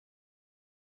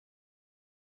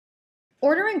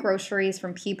Ordering groceries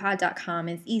from Peapod.com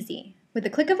is easy. With the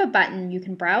click of a button, you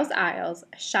can browse aisles,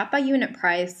 shop by unit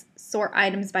price, sort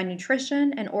items by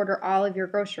nutrition, and order all of your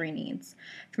grocery needs.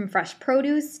 From fresh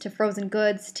produce to frozen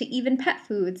goods to even pet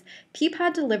foods,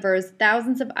 Peapod delivers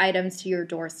thousands of items to your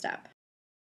doorstep.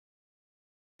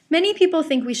 Many people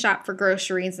think we shop for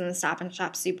groceries in the Stop and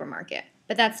Shop supermarket,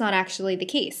 but that's not actually the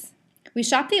case. We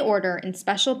shop the order in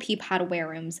special Peapod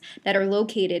warerooms that are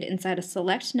located inside a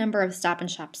select number of Stop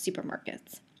and Shop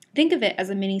supermarkets. Think of it as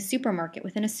a mini supermarket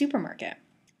within a supermarket.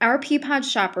 Our Peapod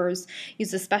shoppers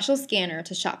use a special scanner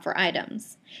to shop for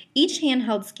items. Each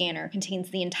handheld scanner contains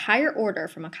the entire order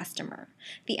from a customer.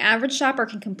 The average shopper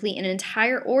can complete an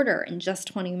entire order in just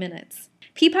 20 minutes.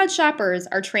 Peapod shoppers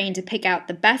are trained to pick out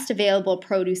the best available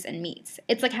produce and meats.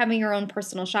 It's like having your own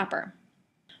personal shopper.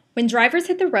 When drivers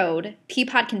hit the road,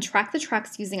 Peapod can track the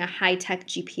trucks using a high-tech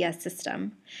GPS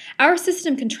system. Our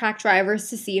system can track drivers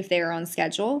to see if they are on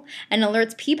schedule and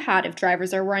alerts Peapod if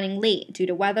drivers are running late due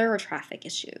to weather or traffic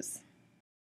issues.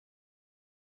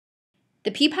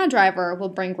 The Peapod driver will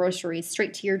bring groceries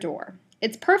straight to your door.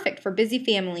 It's perfect for busy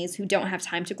families who don't have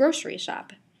time to grocery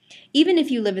shop. Even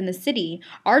if you live in the city,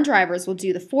 our drivers will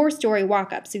do the 4-story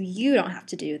walk-up so you don't have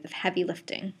to do the heavy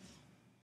lifting.